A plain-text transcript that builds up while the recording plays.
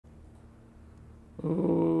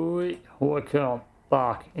Welcome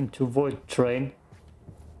back into Voidtrain.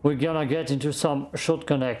 We're gonna get into some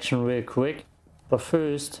shotgun action real quick. But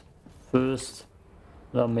first,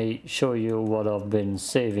 let me show you what I've been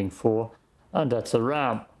saving for. And that's a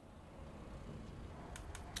ramp.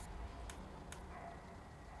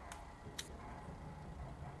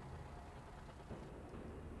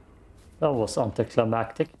 That was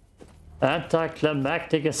anticlimactic.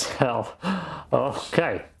 Anticlimactic as hell.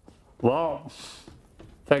 Okay. Well,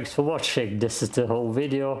 thanks for watching. This is the whole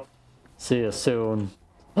video. See you soon.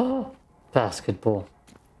 Oh, basketball.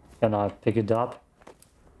 Can I pick it up?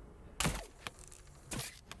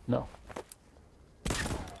 No.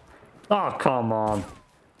 Oh, come on.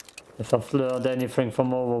 If I've learned anything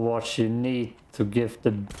from Overwatch, you need to give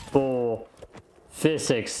the ball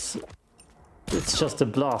physics. It's just a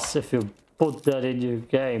blast if you put that in your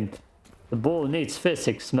game. The ball needs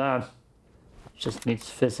physics, man. It just needs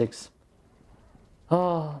physics.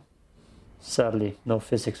 Ah, sadly, no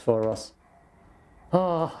physics for us.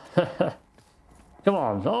 Ah, come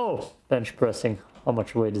on. Oh, bench pressing. How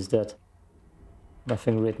much weight is that?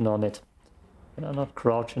 Nothing written on it. Can I not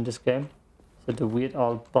crouch in this game? Is it the weird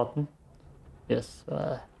alt button? Yes.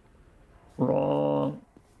 Wrong.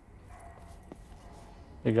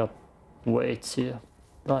 We got weights here.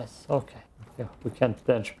 Nice. Okay. Yeah, we can't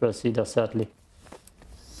bench press either, sadly.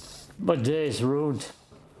 My day is ruined.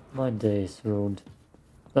 My day is ruined.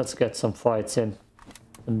 Let's get some fights in.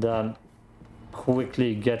 And then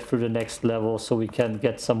quickly get through the next level so we can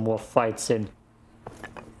get some more fights in.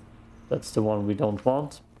 That's the one we don't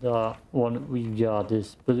want. The one we got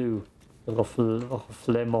is blue.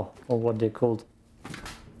 Flemmer, or what they called.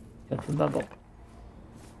 Can't remember.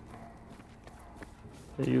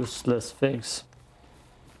 The useless things.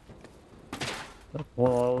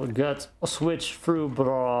 Well, I'll get a switch through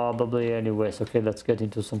probably anyways. Okay, let's get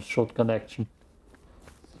into some shotgun action.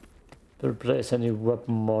 To replace any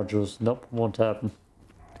weapon modules. Nope, won't happen.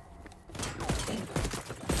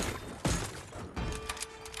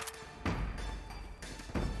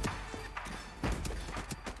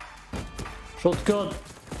 Shotgun!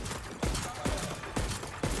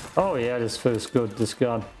 Oh yeah, this feels good, this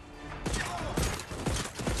gun.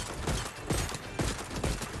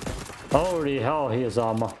 Holy hell, here's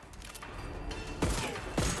armor.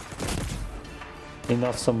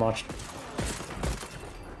 Not so much.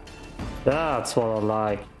 That's what I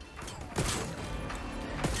like.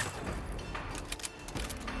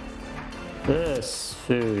 This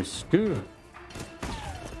feels good.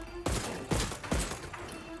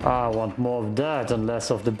 I want more of that and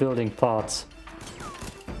less of the building parts.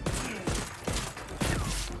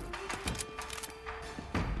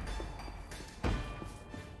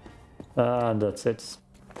 And that's it.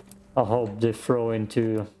 I hope they throw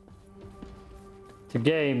into the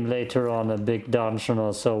game later on a big dungeon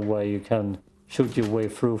or so where you can shoot your way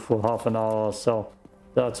through for half an hour or so.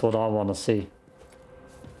 That's what I want to see.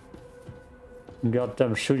 Got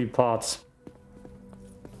them shooty parts.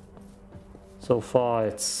 So far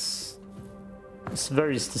it's the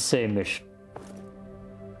same-ish.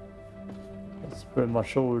 It's pretty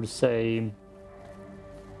much all the same.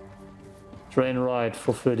 Train ride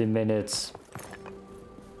for 30 minutes.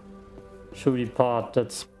 Shooty part,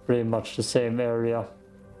 that's pretty much the same area.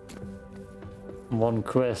 One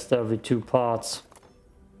quest every 2 parts.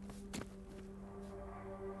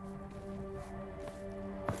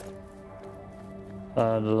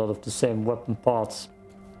 And a lot of the same weapon parts.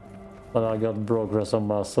 But I got progress on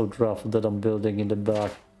my assault rifle that I'm building in the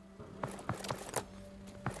back.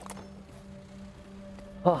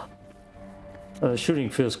 Ah, shooting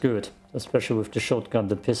feels good. Especially with the shotgun,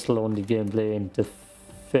 the pistol only gameplay ain't the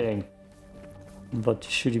thing. But the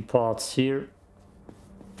shooty parts here,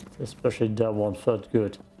 especially that one, felt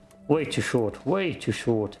good. Way too short, way too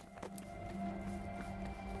short.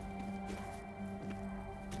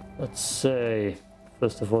 Let's say,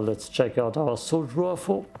 first of all, let's check out our assault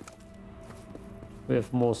rifle. We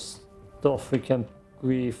have more stuff we can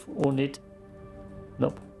grieve on it.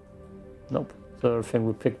 Nope. Nope. So everything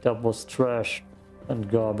we picked up was trash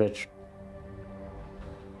and garbage.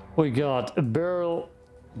 We got a barrel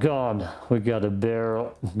gone. We got a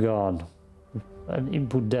barrel gone. An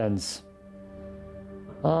impudence.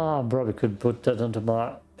 Ah, probably could put that onto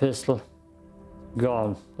my pistol.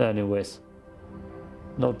 Gone. Anyways.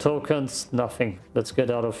 No tokens, nothing. Let's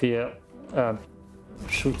get out of here and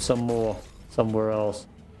shoot some more somewhere else.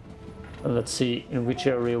 And let's see in which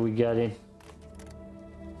area we get in.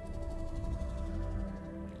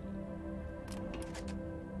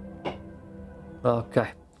 Okay.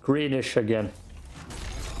 Greenish again.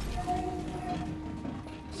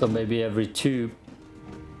 So maybe every 2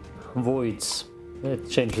 voids It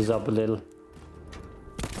changes up a little.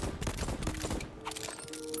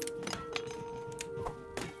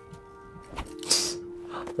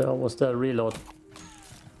 There was that reload.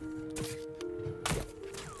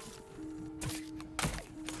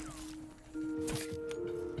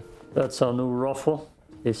 That's our new ruffle.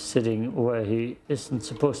 He's sitting where he isn't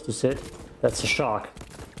supposed to sit. That's a shark.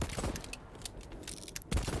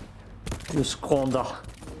 You squander.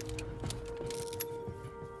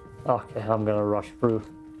 Okay, I'm gonna rush through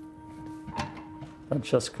and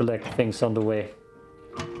just collect things on the way.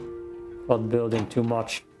 Not building too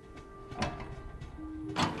much.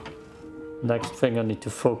 Next thing I need to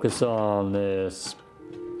focus on is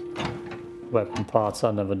weapon parts.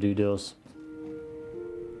 I never do those.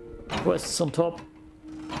 Quests on top.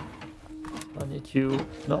 I need you.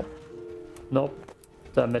 Nope. Nope.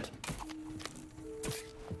 Damn it.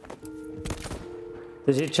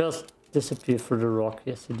 Did he just disappear through the rock?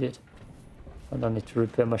 Yes, he did. And I need to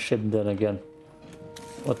repair my ship then again.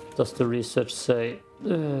 What does the research say?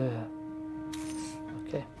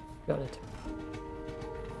 Okay, got it.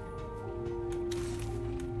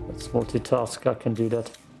 Let's multitask, I can do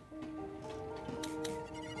that.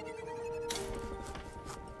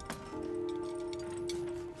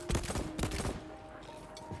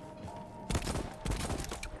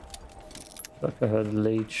 Like I heard a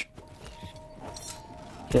leech.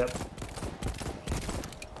 Yep.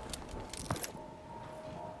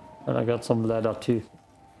 And I got some leather too.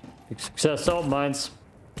 Big success. Oh, mines.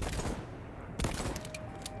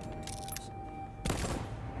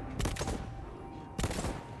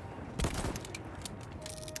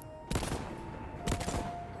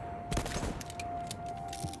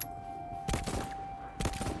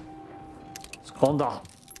 Honda.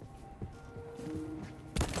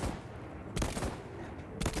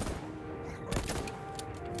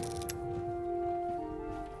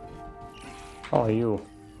 How are you?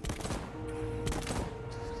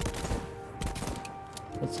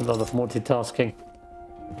 That's a lot of multitasking.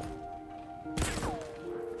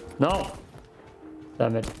 No!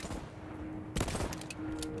 Damn it.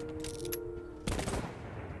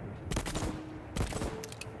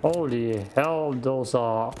 Holy hell, those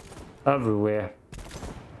are everywhere.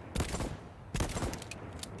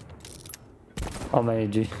 How many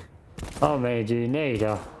do you need?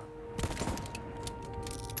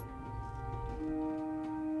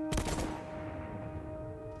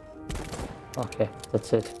 Okay,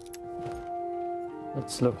 that's it.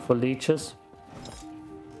 Let's look for leeches.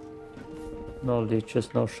 No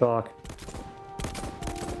leeches, no shark.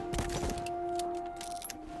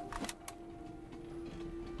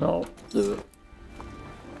 No.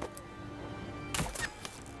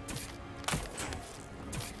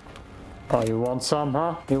 Oh, you want some,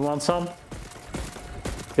 huh? You want some?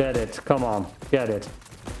 Get it. Come on. Get it.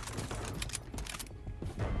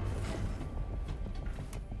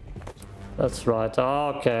 That's right.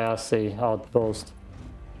 Okay, I see. Outpost.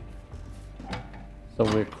 So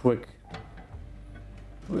we're quick.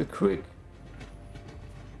 We're quick.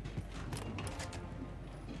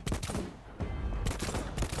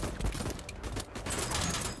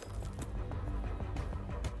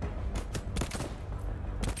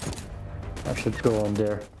 I should go on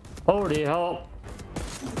there. Holy hell!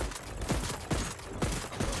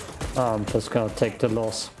 I'm just gonna take the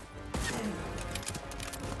loss.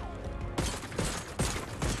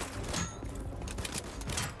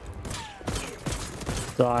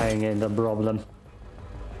 Dying ain't the problem.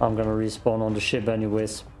 I'm gonna respawn on the ship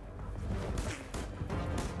anyways.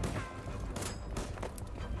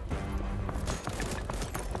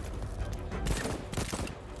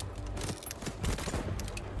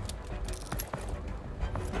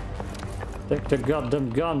 Take the goddamn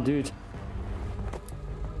gun, dude.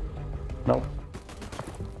 Nope.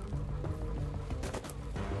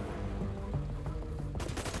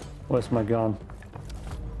 Where's my gun?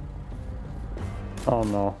 Oh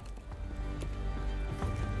no.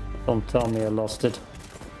 Don't tell me I lost it.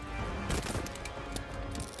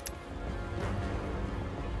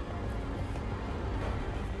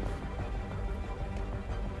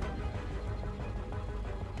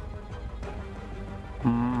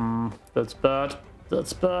 That's bad.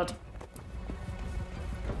 That's bad.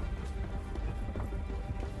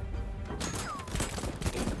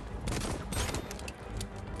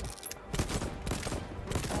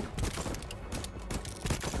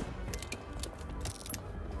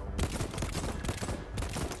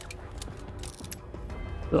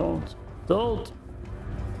 Don't.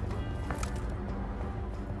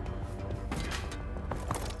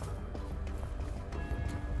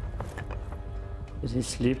 Did he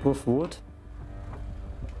sleep with wood?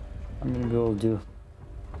 I mean, we'll do.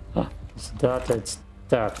 Ah, Is that? It's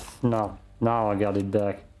that. No. Now I got it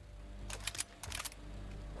back.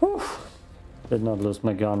 Whew. Did not lose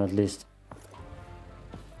my gun at least.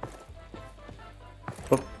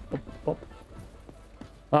 Up, up, up.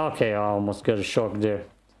 Okay, I almost got a shock there.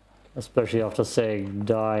 Especially after saying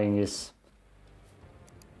dying is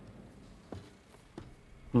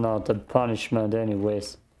not a punishment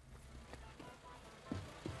anyways.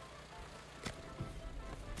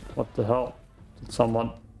 What the hell? Did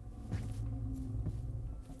someone...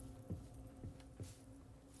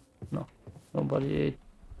 No, nobody ate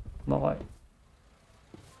my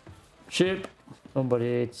ship. Nobody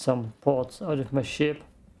ate some parts out of my ship.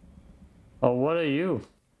 Oh, what are you?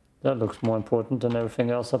 That looks more important than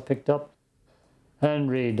everything else I picked up.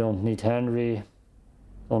 Henry, don't need Henry.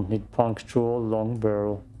 Don't need punctual, long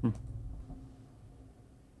barrel.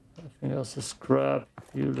 Everything else is scrap.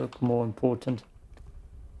 You look more important.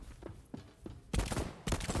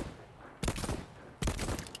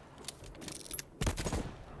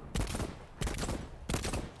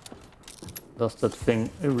 Does that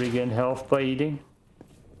thing regain health by eating?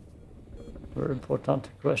 Very important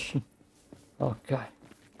question. Okay.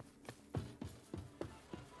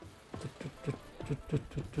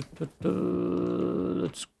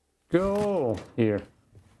 Let's go here.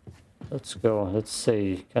 Let's go. Let's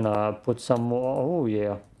see. Can I put some more? Oh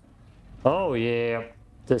yeah. Oh yeah.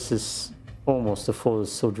 This is almost a full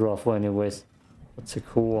suit rifle anyways. That's a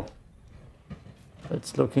cool.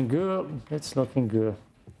 It's looking good. It's looking good.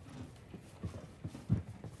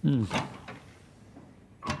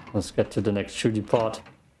 Let's get to the next shooty part.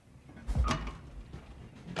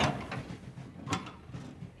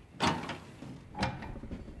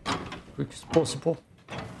 Quick as possible.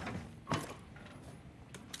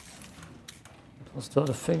 What's the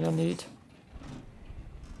other thing I need?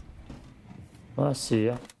 I see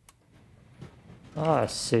ya. I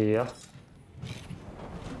see ya.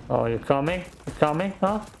 Oh, you're coming? You're coming,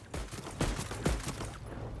 huh?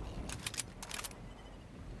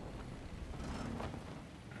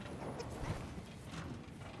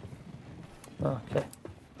 Okay.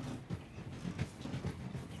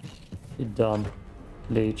 You're done,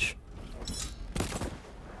 leech.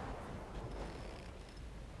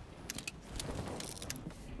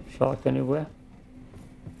 Shark anywhere?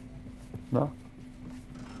 No?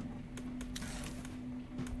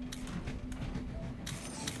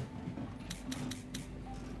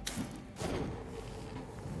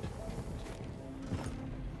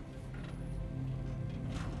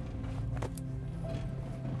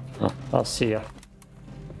 Oh, I'll see ya.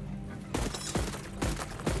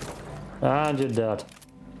 And you're dead.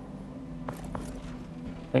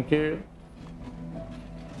 Thank you.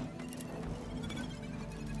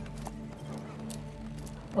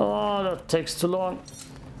 Oh, that takes too long.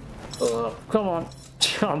 Come on,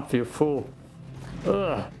 jump, you fool.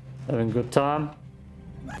 Having a good time?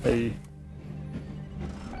 Hey.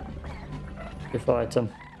 Give item.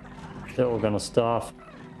 They're all gonna starve.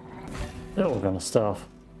 They're all gonna starve.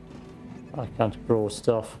 I can't grow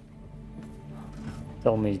stuff.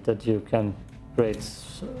 Tell me that you can create...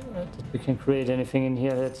 that we can create anything in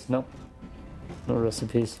here. That's no. No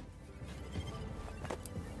recipes.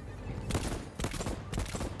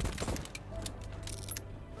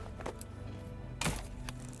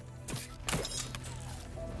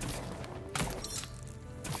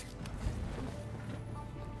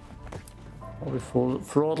 Are we full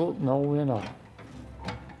throttle? No, we're not.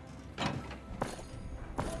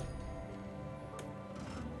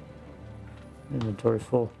 Inventory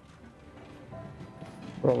full.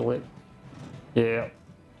 Probably. Yeah.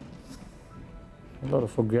 A lot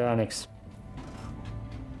of organics.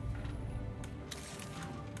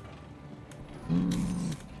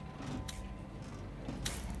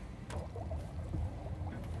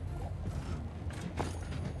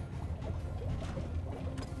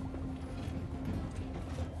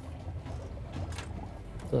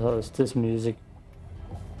 What the hell is this music?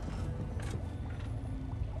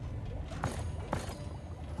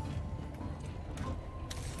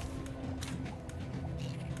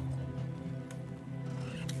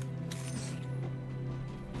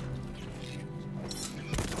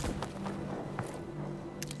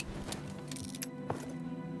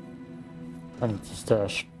 I need to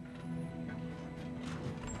stash.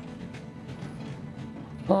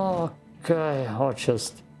 Okay, I'll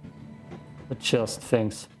just adjust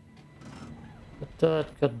things. Got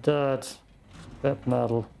that. Scrap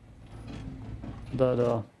metal.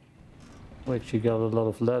 Leather. We actually got a lot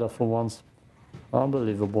of leather for once.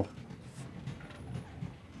 Unbelievable.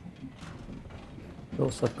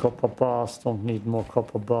 Those are copper bars. Don't need more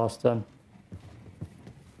copper bars then.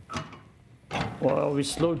 Why are we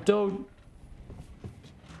slowed down?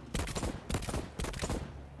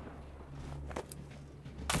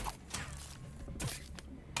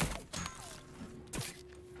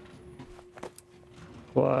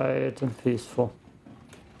 Quiet and peaceful.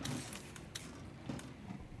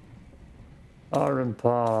 Iron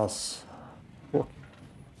Pass. Oh.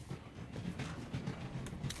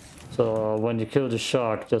 So when you kill the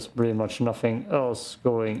shark, there's pretty much nothing else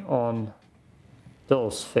going on.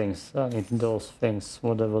 Those things, I mean those things,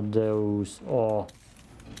 whatever those are.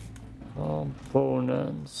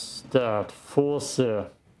 Components that force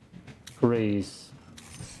grease.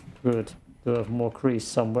 Good. Do I have more grease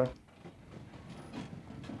somewhere?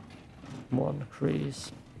 One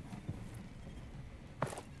crease.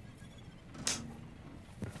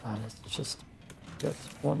 Let's just get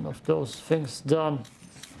one of those things done.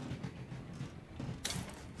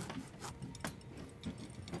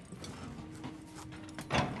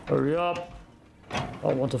 Hurry up.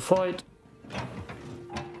 I want to fight.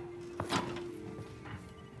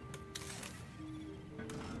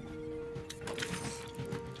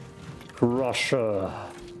 Crusher.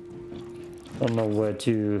 Don't know where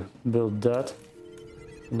to build that.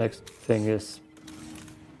 The next thing is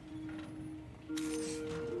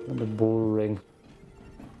the bull ring.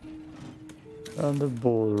 And the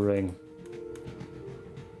bull ring.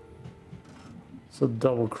 So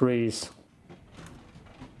double crease.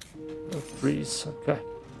 Crease, okay.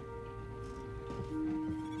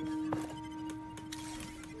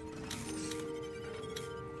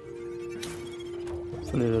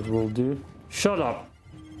 Hopefully that will do. Shut up!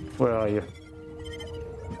 Where are you?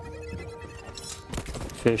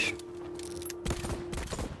 Fish.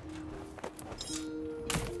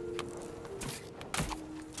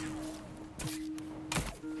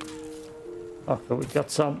 Okay, we got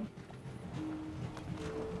some.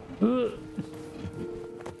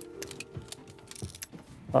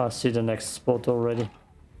 I see the next spot already.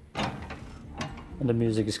 And the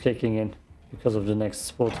music is kicking in because of the next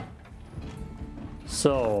spot.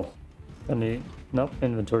 So, nope,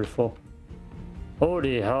 inventory full.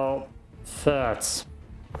 Holy hell, fats.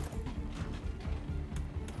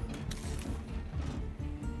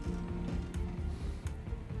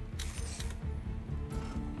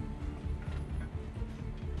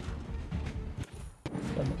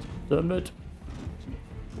 Damn it.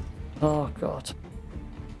 Oh god.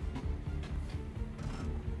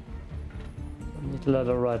 I need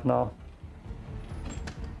leather right now.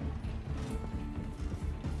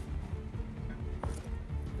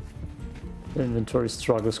 The inventory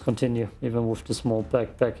struggles continue, even with the small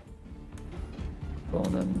backpack.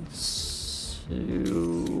 Components.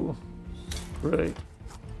 Great.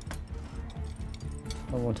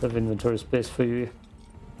 I won't have inventory space for you.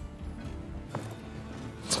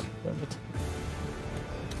 Damn it.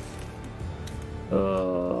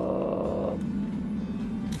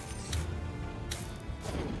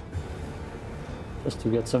 Just to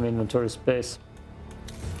get some inventory space.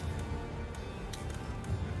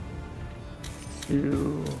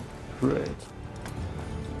 Great.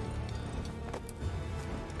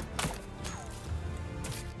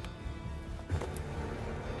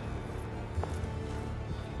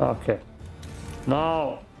 Okay.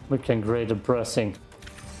 Now we can grade the pressing.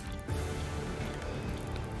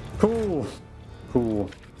 Cool. Cool.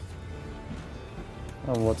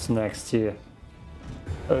 And what's next here?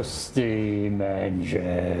 A steam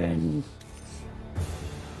engine.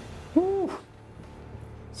 Woo.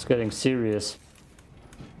 It's getting serious.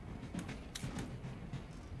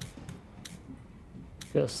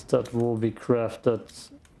 Guess that will be crafted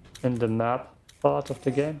in the map part of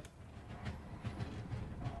the game.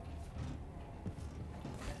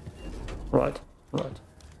 Right, right.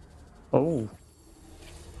 Oh.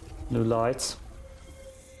 New lights.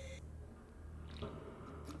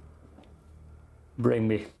 Bring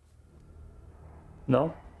me.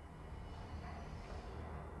 No?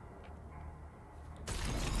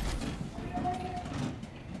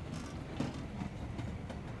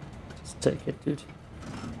 Just take it, dude.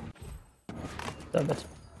 Damn it.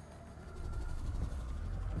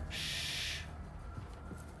 Shh.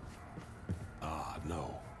 Ah,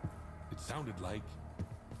 no. It sounded like...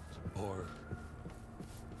 Or...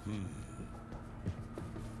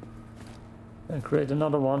 And create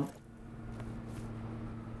another one.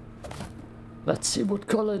 Let's see what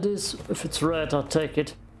color it is. If it's red, I'll take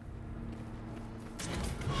it.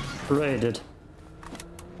 Rated.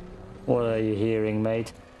 What are you hearing,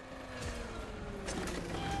 mate?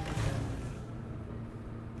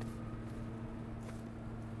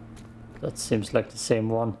 That seems like the same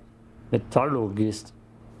one. Metallurgist.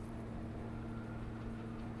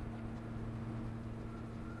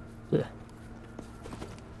 Yeah.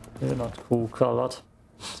 You're not cool colored.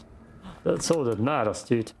 That's all that matters,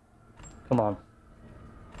 dude. Come on.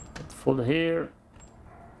 Full here.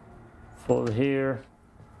 Full here.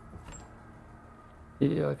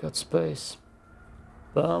 Yeah, I got space.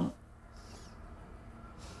 Bam.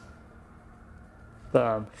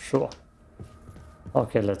 Bam, sure.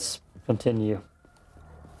 Okay, let's continue.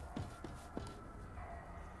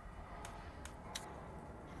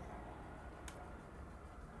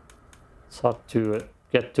 It's hard to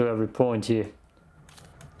get to every point here.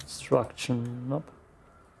 Construction, nope.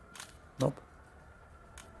 Nope.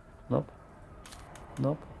 Nope.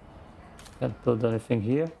 Nope. Can't build anything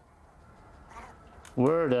here.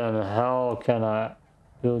 Where the hell can I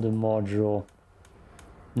build a module?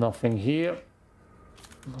 Nothing here.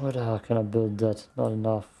 Where the hell can I build that? Not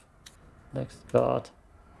enough. Next card.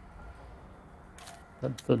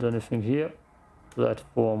 Can't build anything here.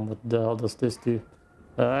 Platform, what the hell does this do?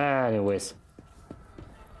 Anyways.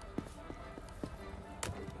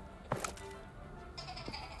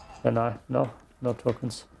 Can I? No, no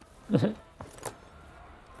tokens. I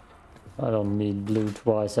don't need blue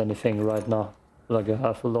twice anything right now. Like I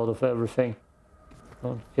have a lot of everything.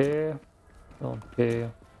 Don't care. Don't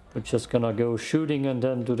care. We're just gonna go shooting and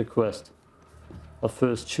then do the quest. But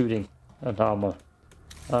first shooting and armor.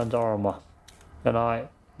 And armor. Can I?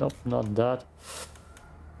 Nope, not that.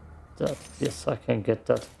 That. Yes, I can get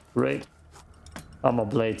that. Great. Armor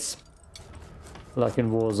blades. Like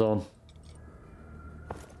in Warzone.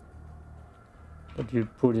 That you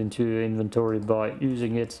put into your inventory by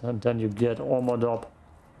using it and then you get armored up.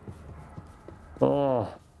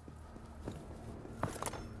 Oh.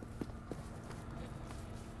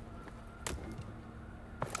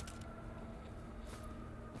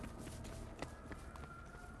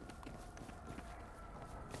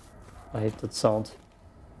 I hate that sound.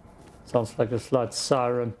 Sounds like a slight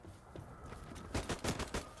siren.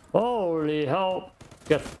 Holy hell!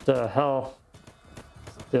 Get the hell!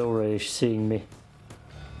 Still rage seeing me.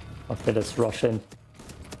 Okay, let's rush in.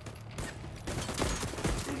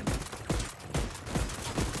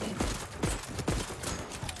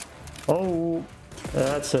 Oh,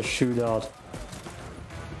 that's a shootout.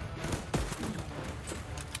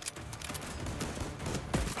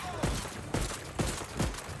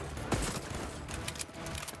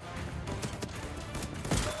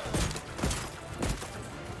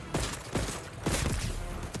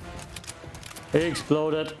 He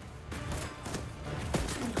exploded.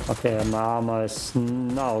 Okay, my armor is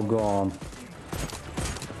now gone.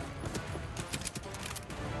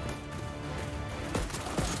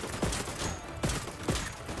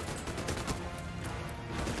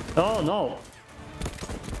 Oh no!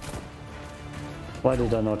 Why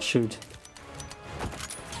did I not shoot?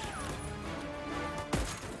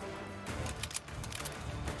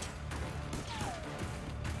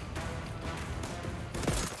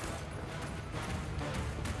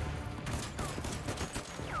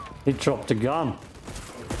 He dropped the gun.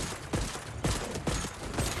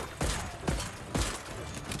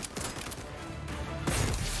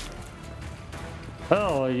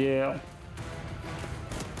 Oh yeah.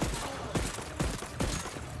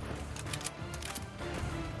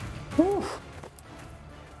 Whew.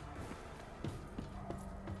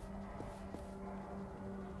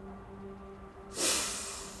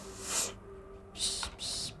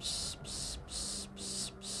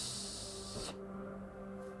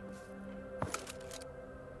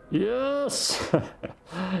 Yes!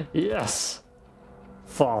 Yes!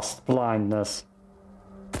 Fast blindness.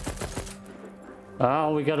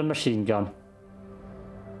 Oh, we got a machine gun.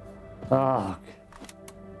 Ah,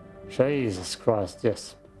 Jesus Christ,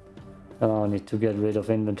 yes. Now I need to get rid of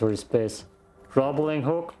inventory space. Grappling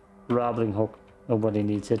hook? Grappling hook. Nobody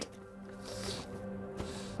needs it.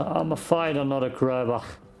 I'm a fighter, not a grabber.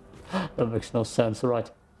 That makes no sense,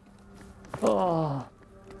 right? Oh.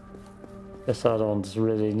 Guess I don't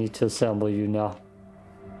really need to assemble you now.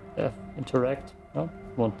 Yeah, interact. No,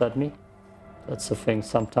 won't let me. That's a thing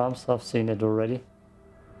sometimes. I've seen it already.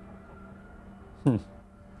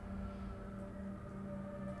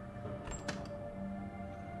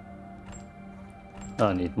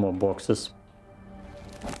 I need more boxes.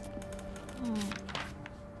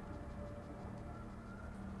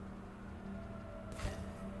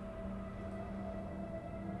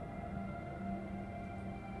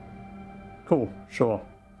 Cool, sure.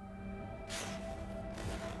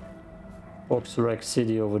 Box Wreck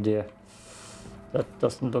City over there. That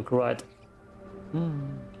doesn't look right.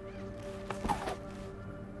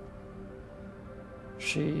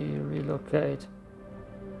 She relocate.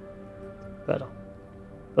 Better.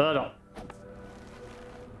 Better.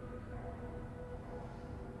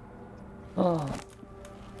 Oh.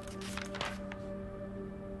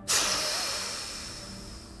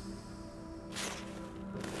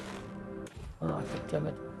 damn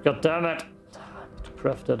it. God damn it! I need to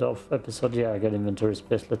craft that off episode. Yeah, I got inventory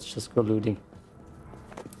space. Let's just go looting.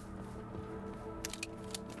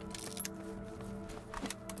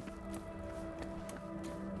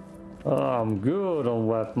 Oh, I'm good on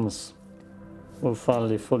weapons. We're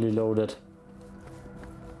finally fully loaded.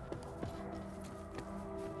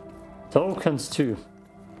 Tokens too.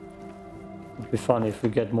 It'd be funny if we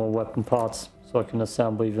get more weapon parts, so I can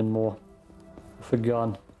assemble even more of a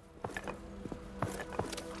gun.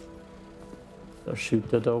 So shoot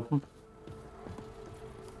that open.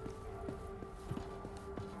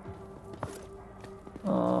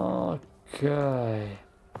 Okay.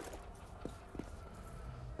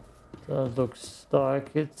 That looks like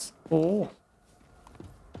it's all.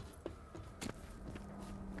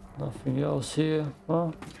 Nothing else here,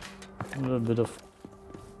 huh? A little bit of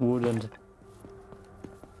wood and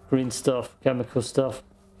green stuff, chemical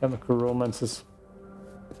romances.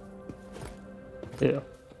 Yeah.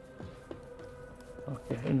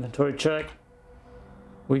 Okay, inventory check.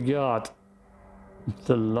 We got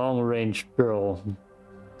the long range barrel,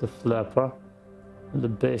 the flapper, and the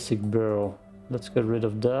basic barrel. Let's get rid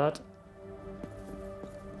of that.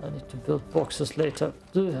 I need to build boxes later.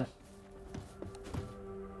 Ugh.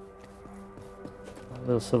 I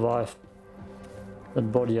will survive.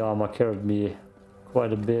 That body armor carried me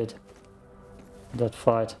quite a bit, that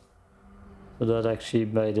fight. So that actually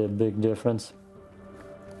made a big difference.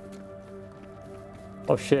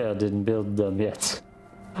 Oh shit, I didn't build them yet.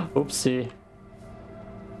 Oopsie.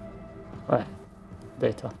 Ah,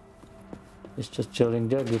 data. He's just chilling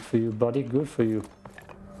there. Good for you, buddy. Good for you.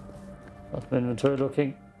 How's my inventory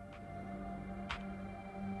looking?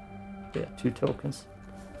 Yeah, 2 tokens.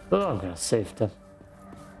 Oh, I'm gonna save them.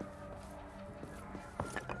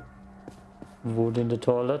 Wood in the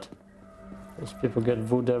toilet. Those people get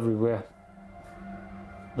wood everywhere.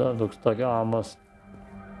 That looks like armors.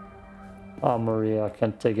 Armory, I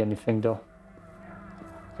can't take anything though.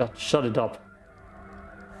 God, shut it up.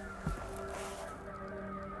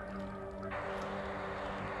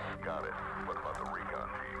 Got it. What about the recon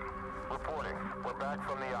team? Reporting. We're back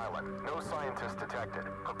from the island. No scientists detected.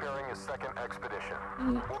 Preparing a second expedition.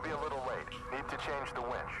 We'll be a little late. Need to change the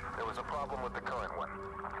winch. There was a problem with the current one.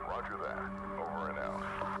 Roger that. Over and out.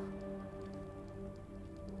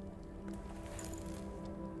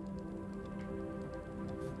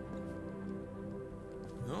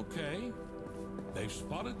 Okay. They've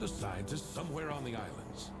spotted the scientist somewhere on the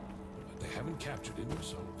islands. But they haven't captured him,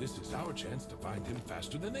 so this is our chance to find him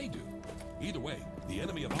faster than they do. Either way, the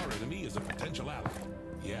enemy of our enemy is a potential ally.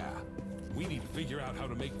 Yeah, we need to figure out how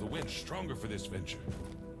to make the winch stronger for this venture.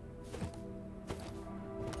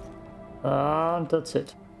 And that's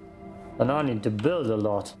it. And I need to build a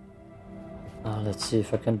lot. Let's see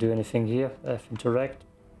if I can do anything here. F interact.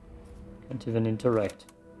 Can't even interact.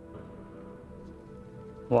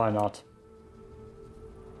 Why not?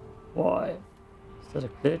 Why? Is that a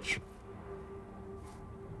glitch?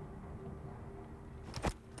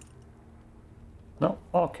 No?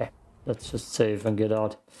 Okay. Let's just save and get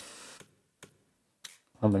out.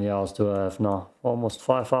 How many hours do I have now? Almost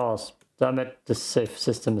 5 hours. Damn it, this save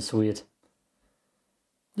system is weird.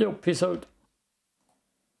 Yo, peace out.